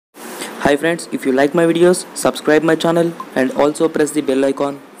Hi friends, if you like my videos, subscribe my channel and also press the bell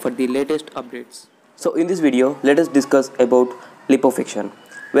icon for the latest updates. So in this video, let us discuss about lipofection,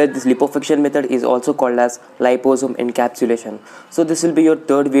 where this lipofection method is also called as liposome encapsulation. So this will be your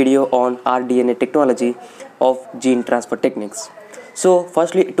third video on rDNA technology of gene transfer techniques. So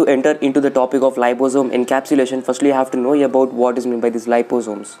firstly, to enter into the topic of liposome encapsulation, firstly you have to know about what is meant by these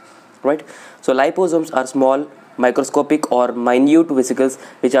liposomes, right? So liposomes are small microscopic or minute vesicles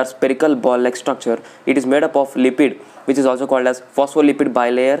which are spherical ball-like structure. It is made up of lipid, which is also called as phospholipid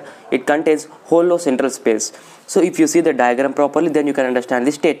bilayer. It contains hollow central space. So if you see the diagram properly, then you can understand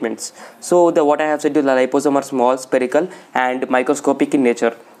the statements. So what I have said is the liposome are small, spherical and microscopic in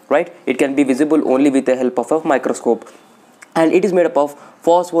nature, right? It can be visible only with the help of a microscope, and it is made up of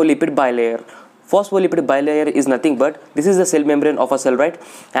phospholipid bilayer. Phospholipid bilayer is nothing but this is the cell membrane of a cell, right?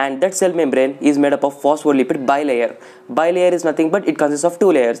 And that cell membrane is made up of phospholipid bilayer. Bilayer is nothing but it consists of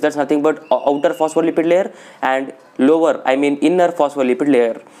two layers. That's nothing but outer phospholipid layer and inner phospholipid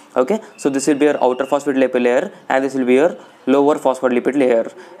layer. Okay, so this will be your outer phospholipid layer and this will be your lower phospholipid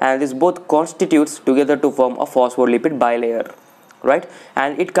layer, and this both constitutes together to form a phospholipid bilayer, right?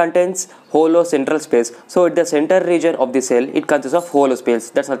 And it contains hollow central space. So at the center region of the cell, it consists of hollow space.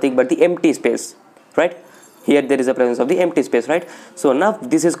 That's nothing but the empty space, right? Here there is a presence of the empty space, right? So now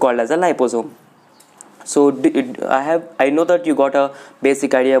this is called as a liposome. So I know that you got a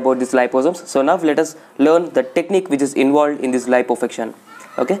basic idea about these liposomes. So now let us learn the technique which is involved in this lipofection.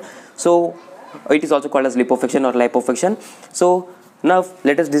 Okay, so it is also called as lipofection or lipofection. So now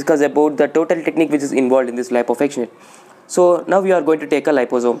let us discuss about the total technique which is involved in this lipofection. So now we are going to take a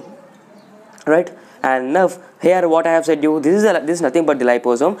liposome, right? And now here what I have said you, this is nothing but the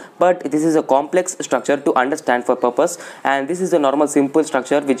liposome, but this is a complex structure to understand for purpose, and this is a normal simple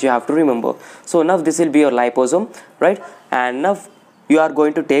structure which you have to remember. So now this will be your liposome, right? And now you are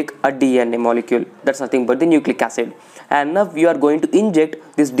going to take a DNA molecule, that's nothing but the nucleic acid, and now you are going to inject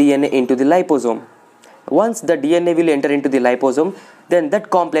this DNA into the liposome. Once the DNA will enter into the liposome, then that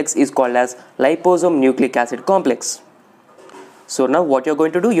complex is called as liposome nucleic acid complex. So now what you are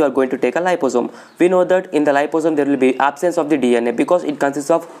going to do, you are going to take a liposome. We know that in the liposome there will be absence of the DNA because it consists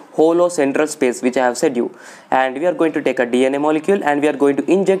of hollow central space, which I have said you. And we are going to take a DNA molecule and we are going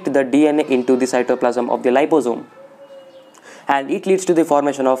to inject the DNA into the cytoplasm of the liposome. And it leads to the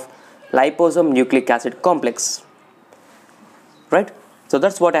formation of liposome nucleic acid complex, right? So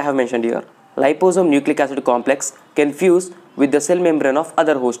that's what I have mentioned here. Liposome nucleic acid complex can fuse with the cell membrane of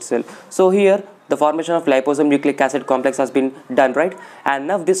other host cell. So here the formation of liposome nucleic acid complex has been done, right? And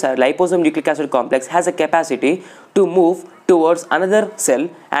now this liposome nucleic acid complex has a capacity to move towards another cell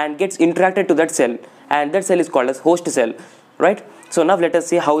and gets interacted to that cell, and that cell is called as host cell, right? So now let us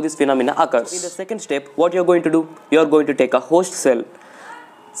see how this phenomena occurs. In the second step, what you are going to do, you are going to take a host cell.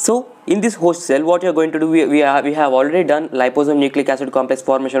 So in this host cell, what you are going to do, we have already done liposome nucleic acid complex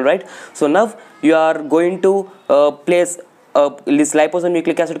formation, right? So now you are going to place this liposome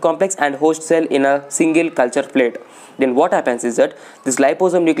nucleic acid complex and host cell in a single culture plate. Then what happens is that this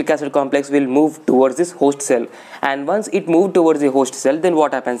liposome nucleic acid complex will move towards this host cell, and once it moves towards the host cell, then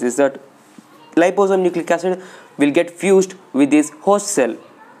what happens is that liposome nucleic acid will get fused with this host cell.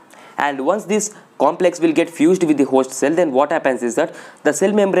 And once this complex will get fused with the host cell, then what happens is that the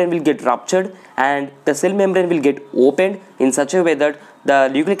cell membrane will get ruptured and the cell membrane will get opened in such a way that the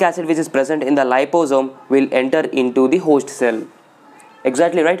nucleic acid which is present in the liposome will enter into the host cell.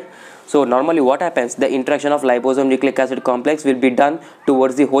 Exactly, right? So normally what happens, the interaction of liposome nucleic acid complex will be done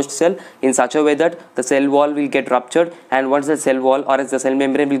towards the host cell in such a way that the cell wall will get ruptured, and once the cell wall or as the cell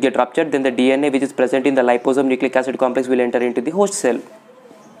membrane will get ruptured, then the DNA which is present in the liposome nucleic acid complex will enter into the host cell,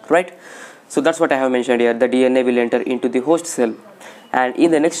 right? So that's what I have mentioned here, the DNA will enter into the host cell. And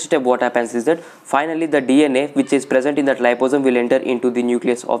in the next step what happens is that finally the DNA which is present in that liposome will enter into the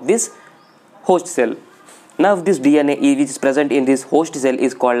nucleus of this host cell. Now this DNA which is present in this host cell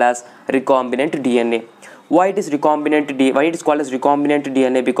is called as recombinant DNA. Why it is recombinant why it is called as recombinant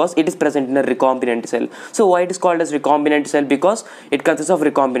DNA? Because it is present in a recombinant cell. So why it is called as recombinant cell? Because it consists of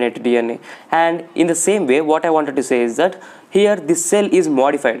recombinant DNA. And in the same way, what I wanted to say is that here this cell is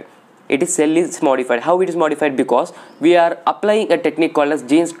modified. Cell is modified. How it is modified? Because we are applying a technique called as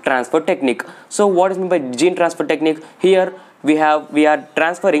gene transfer technique. So what is meant by gene transfer technique? Here we are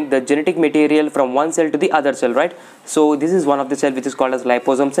transferring the genetic material from one cell to the other cell, right? So this is one of the cell which is called as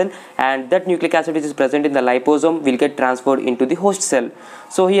liposome cell, and that nucleic acid which is present in the liposome will get transferred into the host cell.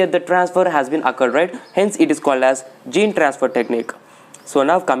 So here the transfer has been occurred, right? Hence it is called as gene transfer technique. So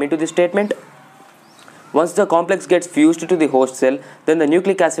now coming to this statement, once the complex gets fused to the host cell, then the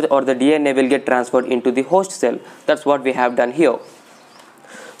nucleic acid or the DNA will get transferred into the host cell. That's what we have done here.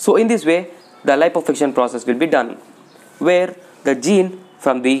 So in this way, the lipofection process will be done, where the gene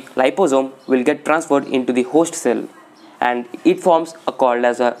from the liposome will get transferred into the host cell, and it forms a called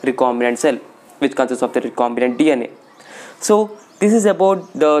as a recombinant cell, which consists of the recombinant DNA. So this is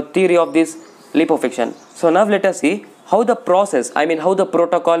about the theory of this lipofection. So now let us see how the process, how the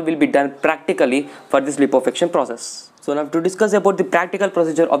protocol will be done practically for this lipofection process. So now to discuss about the practical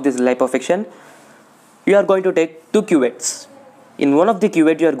procedure of this lipofection, you are going to take two cuvettes. In one of the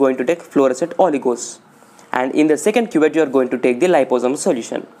cuvette you are going to take fluorescent oligos, and in the second cuvette you are going to take the liposome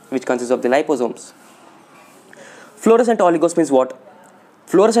solution, which consists of the liposomes. Fluorescent oligos means what?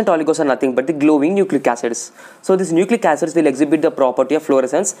 Fluorescent oligos are nothing but the glowing nucleic acids. So these nucleic acids will exhibit the property of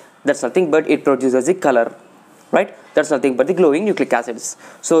fluorescence. That's nothing but it produces the color, right? That's nothing but the glowing nucleic acids.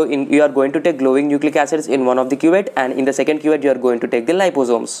 So you are going to take glowing nucleic acids in one of the cuvette, and in the second cuvette you are going to take the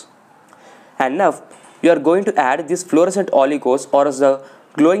liposomes. And now you are going to add these fluorescent oligos or the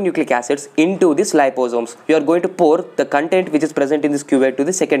glowing nucleic acids into these liposomes. You are going to pour the content which is present in this cuvette to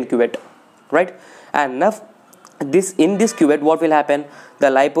the second cuvette, right? And now in this cuvette, what will happen? The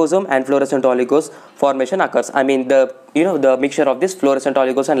liposome and fluorescent oligos formation occurs. The mixture of this fluorescent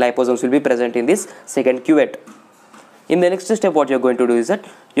oligos and liposomes will be present in this second cuvette. In the next step, what you are going to do is that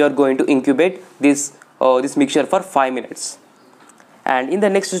you are going to incubate this mixture for 5 minutes. And in the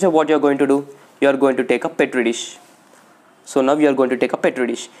next step, what you are going to do? You are going to take a petri dish. So now you are going to take a petri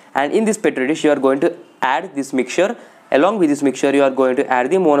dish, and in this petri dish you are going to add this mixture. Along with this mixture, you are going to add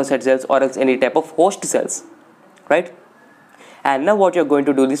the monocyte cells or else any type of host cells, right? And now what you are going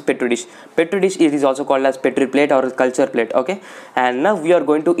to do this petri dish. Petri dish, it is also called as petri plate or culture plate, okay? And now we are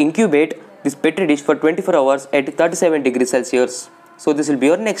going to incubate this petri dish for 24 hours at 37 degrees Celsius. So this will be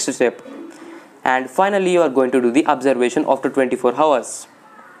your next step. And finally you are going to do the observation after 24 hours.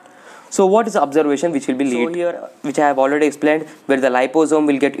 So what is the observation which will be lead? So here, which I have already explained, where the liposome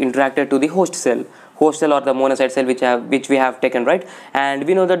will get interacted to the host cell or the monocyte cell which we have taken, right? And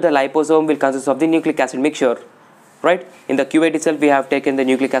we know that the liposome will consist of the nucleic acid mixture, right? In the cuvette itself we have taken the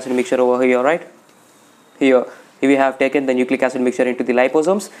nucleic acid mixture over here, right? Here we have taken the nucleic acid mixture into the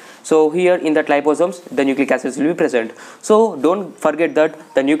liposomes. So here in that liposomes the nucleic acids will be present. So don't forget that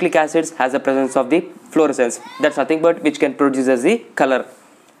the nucleic acids has the presence of the fluorescence. That's nothing but which can produce as the color,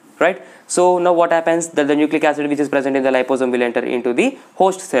 right? So now what happens, that the nucleic acid which is present in the liposome will enter into the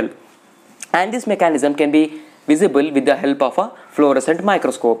host cell, and this mechanism can be visible with the help of a fluorescent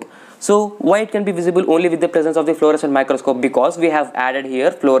microscope. So why it can be visible only with the presence of the fluorescent microscope? Because we have added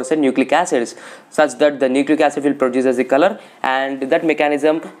here fluorescent nucleic acids such that the nucleic acid will produce as a color, and that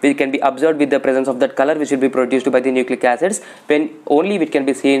mechanism which can be observed with the presence of that color which will be produced by the nucleic acids, when only it can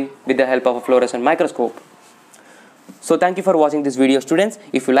be seen with the help of a fluorescent microscope. So thank you for watching this video, students.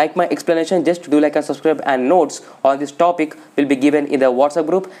 If you like my explanation, just do like and subscribe, and notes on this topic will be given in the WhatsApp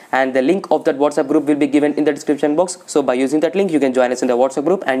group, and the link of that WhatsApp group will be given in the description box. So by using that link you can join us in the WhatsApp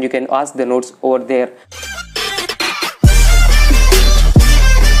group and you can ask the notes over there.